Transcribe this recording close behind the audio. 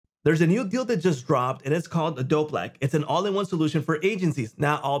There's a new deal that just dropped and it's called Doplac. It's an all-in-one solution for agencies.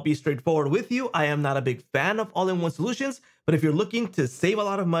 Now, I'll be straightforward with you. I am not a big fan of all-in-one solutions, but if you're looking to save a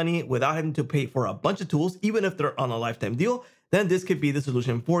lot of money without having to pay for a bunch of tools, even if they're on a lifetime deal, then this could be the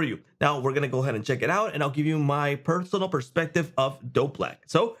solution for you. Now, we're going to go ahead and check it out, and I'll give you my personal perspective of Doplac.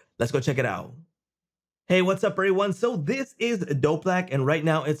 So let's go check it out. Hey, what's up, everyone? So this is Doplac, and right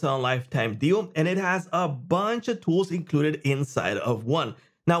now it's on a lifetime deal, and it has a bunch of tools included inside of one.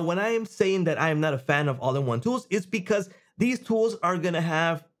 Now, when I am saying that I am not a fan of all-in-one tools, it's because these tools are going to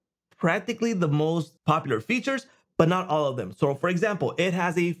have practically the most popular features, but not all of them. So, for example, it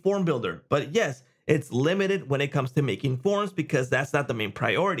has a form builder, but yes, it's limited when it comes to making forms because that's not the main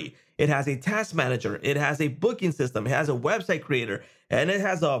priority. It has a task manager, it has a booking system, it has a website creator, and it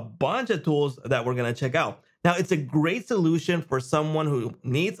has a bunch of tools that we're going to check out. Now, it's a great solution for someone who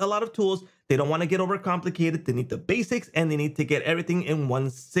needs a lot of tools. They don't want to get overcomplicated. They need the basics and they need to get everything in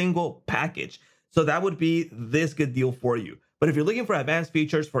one single package. So that would be this good deal for you. But if you're looking for advanced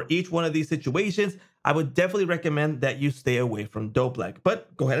features for each one of these situations, I would definitely recommend that you stay away from Doplac,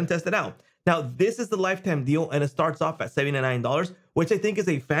 but go ahead and test it out. Now, this is the lifetime deal and it starts off at $79, which I think is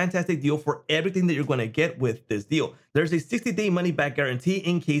a fantastic deal for everything that you're going to get with this deal. There's a 60-day money back guarantee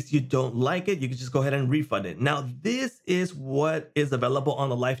in case you don't like it. You can just go ahead and refund it. Now, this is what is available on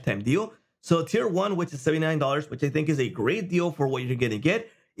the lifetime deal. So tier 1, which is $79, which I think is a great deal for what you're going to get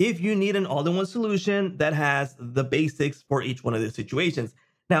if you need an all-in-one solution that has the basics for each one of these situations.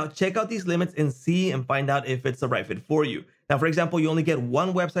 Now, check out these limits and see and find out if it's the right fit for you. Now, for example, you only get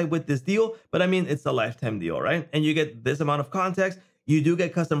one website with this deal, but I mean, it's a lifetime deal, right? And you get this amount of context. You do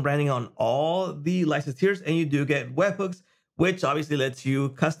get custom branding on all the license tiers, and you do get webhooks, which obviously lets you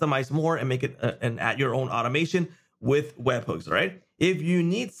customize more and make it and add your own automation with webhooks, right? If you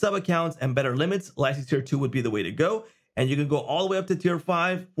need sub accounts and better limits, license tier 2 would be the way to go. And you can go all the way up to tier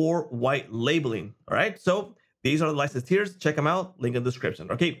 5 for white labeling, all right? So these are the license tiers. Check them out. Link in the description.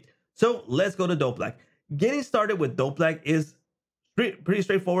 Okay, so let's go to Doplac. Getting started with Doplac is pretty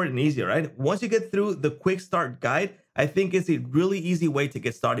straightforward and easy, right? Once you get through the quick start guide, I think it's a really easy way to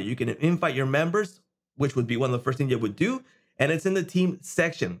get started. You can invite your members, which would be one of the first things you would do. And it's in the team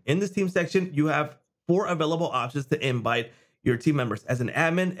section. In this team section, you have 4 available options to invite your team members as an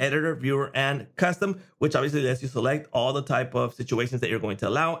admin, editor, viewer, and custom, which obviously lets you select all the type of situations that you're going to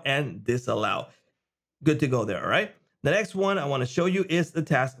allow and disallow. Good to go there, all right? The next one I want to show you is the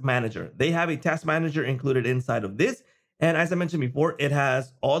task manager. They have a task manager included inside of this. And as I mentioned before, it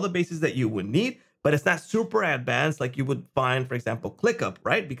has all the basics that you would need, but it's not super advanced like you would find, for example, ClickUp,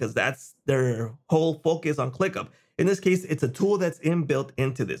 right? Because that's their whole focus on ClickUp. In this case, it's a tool that's inbuilt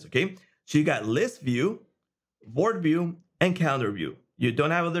into this, okay? So you got list view, board view, and calendar view. You don't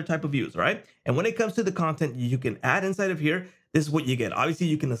have other type of views, right? And when it comes to the content you can add inside of here, this is what you get. Obviously,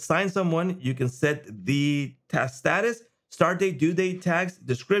 you can assign someone, you can set the task status, start date, due date, tags,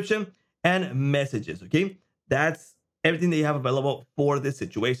 description, and messages, okay? That's everything that you have available for this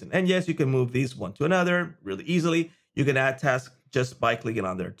situation. And yes, you can move these one to another really easily. You can add tasks just by clicking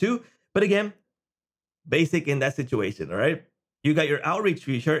on there too. But again, basic in that situation, all right? You got your outreach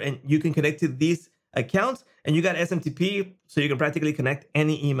feature and you can connect to these accounts, and you got SMTP, so you can practically connect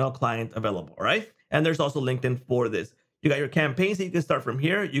any email client available, all right? And there's also LinkedIn for this. You got your campaigns that you can start from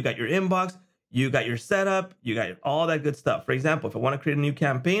here. You got your inbox, you got your setup, you got all that good stuff. For example, if I want to create a new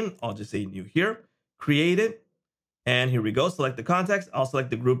campaign, I'll just say new here, create it. And here we go. Select the context. I'll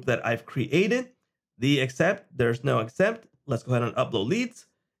select the group that I've created. The accept, there's no accept. Let's go ahead and upload leads.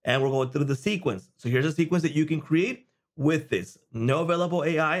 And we're going through the sequence. So here's a sequence that you can create with this. No available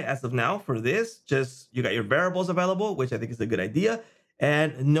AI as of now for this. Just you got your variables available, which I think is a good idea.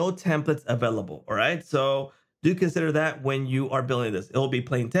 And no templates available. All right. So do consider that when you are building this. It'll be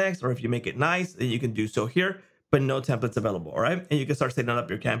plain text, or if you make it nice, then you can do so here, but no templates available, all right? And you can start setting up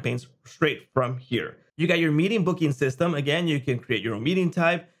your campaigns straight from here. You got your meeting booking system. Again, you can create your own meeting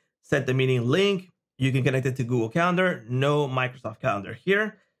type, set the meeting link. You can connect it to Google Calendar, no Microsoft Calendar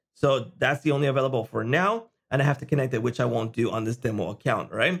here. So that's the only available for now. And I have to connect it, which I won't do on this demo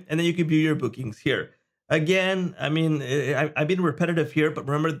account, right? And then you can view your bookings here. Again, I mean, I've been repetitive here, but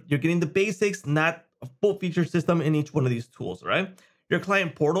remember, you're getting the basics, not a full feature system in each one of these tools, right? Your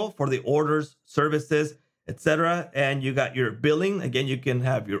client portal for the orders, services, etc. And you got your billing. Again, you can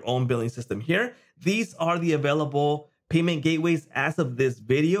have your own billing system here. These are the available payment gateways as of this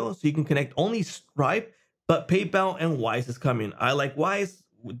video. So you can connect only Stripe, but PayPal and Wise is coming. I like Wise.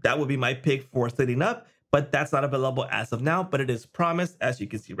 That would be my pick for setting up, but that's not available as of now, but it is promised, as you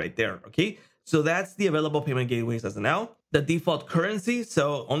can see right there, okay? So that's the available payment gateways as of now. The default currency,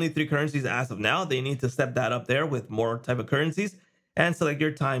 so only 3 currencies as of now. They need to step that up there with more type of currencies. and select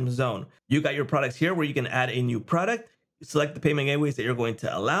your time zone. You got your products here where you can add a new product, select the payment gateways that you're going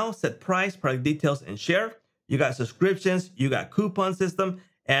to allow, set price, product details, and share. You got subscriptions, you got coupon system,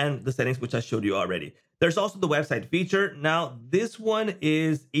 and the settings, which I showed you already. There's also the website feature. Now, this one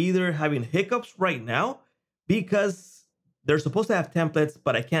is either having hiccups right now because they're supposed to have templates,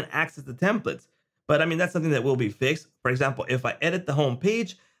 but I can't access the templates. But I mean, that's something that will be fixed. For example, if I edit the home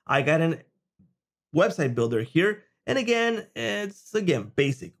page, I got an website builder here. And again, it's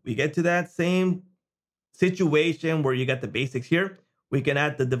basic. We get to that same situation where you got the basics here. We can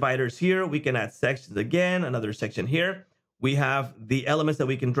add the dividers here. We can add sections again, another section here. We have the elements that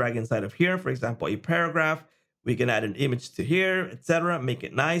we can drag inside of here. For example, a paragraph. We can add an image to here, etc. Make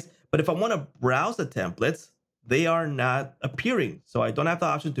it nice. But if I want to browse the templates, they are not appearing. So I don't have the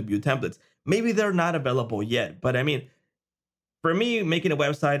option to view templates. Maybe they're not available yet. But I mean, for me, making a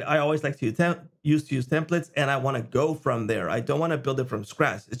website, I always like to use templates, and I want to go from there. I don't want to build it from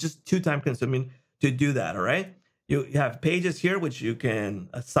scratch. It's just too time consuming to do that, all right? You have pages here, which you can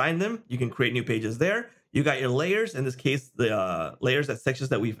assign them. You can create new pages there. You got your layers, in this case, the layers, that sections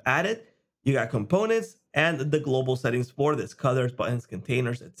that we've added. You got components and the global settings for this, colors, buttons,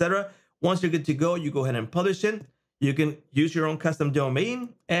 containers, etc. Once you're good to go, you go ahead and publish it. You can use your own custom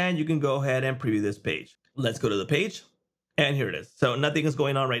domain, and you can go ahead and preview this page. Let's go to the page. And here it is. So nothing is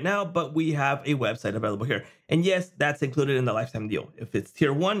going on right now, but we have a website available here. And yes, that's included in the lifetime deal. If it's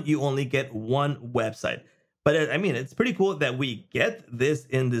tier 1, you only get one website. But I mean, it's pretty cool that we get this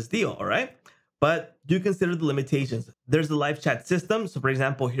in this deal, all right? But do consider the limitations. There's the live chat system. So for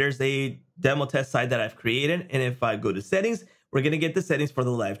example, here's a demo test site that I've created. And if I go to settings, we're going to get the settings for the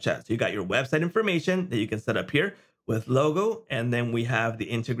live chat. So you got your website information that you can set up here with logo. And then we have the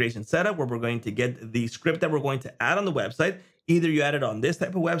integration setup where we're going to get the script that we're going to add on the website. Either you add it on this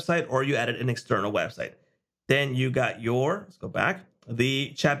type of website or you added an external website. Then you got your, let's go back,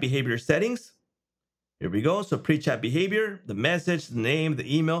 the chat behavior settings. Here we go. So pre-chat behavior, the message, the name,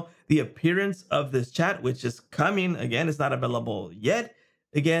 the email, the appearance of this chat, which is coming. Again, it's not available yet.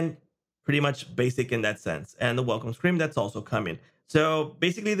 Again, pretty much basic in that sense. And the welcome screen, that's also coming. So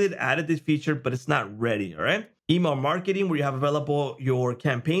basically they added this feature, but it's not ready, all right? Email marketing, where you have available your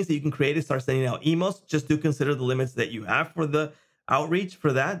campaigns that you can create and start sending out emails. Just do consider the limits that you have for the outreach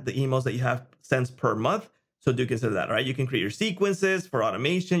for that, the emails that you have sends per month. So do consider that, all right? You can create your sequences for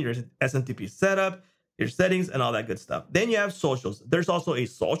automation, your SMTP setup, your settings, and all that good stuff. Then you have socials. There's also a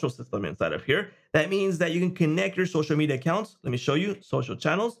social system inside of here. That means that you can connect your social media accounts. Let me show you social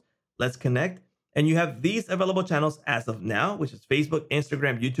channels. Let's connect. And you have these available channels as of now, which is Facebook,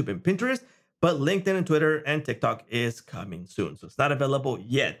 Instagram, YouTube, and Pinterest. But LinkedIn and Twitter and TikTok is coming soon. So it's not available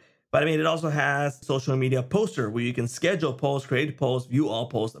yet. But I mean, it also has social media poster where you can schedule posts, create posts, view all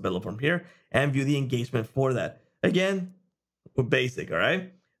posts available from here, and view the engagement for that. Again, basic, all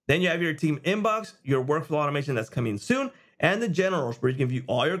right? Then you have your team inbox, your workflow automation that's coming soon, and the generals where you can view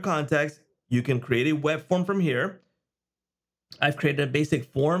all your contacts. You can create a web form from here. I've created a basic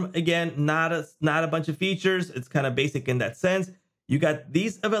form. Again, not a bunch of features. It's kind of basic in that sense. You got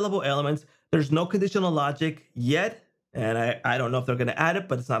these available elements. There's no conditional logic yet. And I don't know if they're going to add it,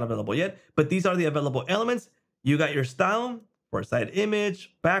 but it's not available yet. But these are the available elements. You got your style for site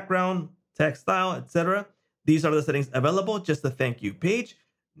image, background, text style, etc. These are the settings available. Just the thank you page,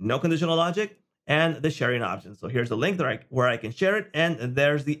 no conditional logic, and the sharing option. So here's the link where I can share it. And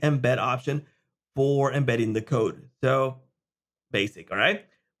there's the embed option for embedding the code. So basic, all right?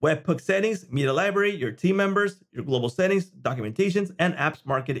 Webhook settings, media library, your team members, your global settings, documentations, and apps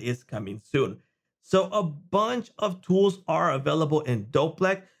market is coming soon. So a bunch of tools are available in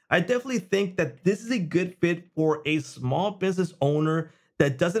Doplac. I definitely think that this is a good fit for a small business owner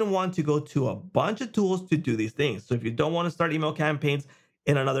that doesn't want to go to a bunch of tools to do these things. So if you don't want to start email campaigns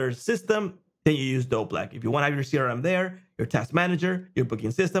in another system, then you use Doplac. If you want to have your CRM there, your task manager, your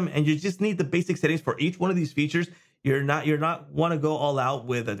booking system, and you just need the basic settings for each one of these features, you're not want to go all out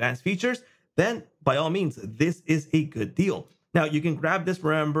with advanced features, then by all means, this is a good deal. Now you can grab this.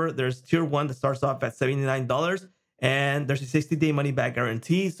 Remember, there's tier 1 that starts off at $79, and there's a 60-day money back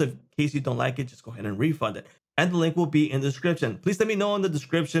guarantee. So in case you don't like it, just go ahead and refund it. And the link will be in the description. Please let me know in the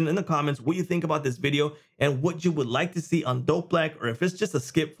description, in the comments, what you think about this video and what you would like to see on Doplac, or if it's just a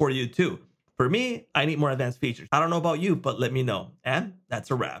skip for you too. For me, I need more advanced features. I don't know about you, but let me know. And that's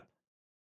a wrap.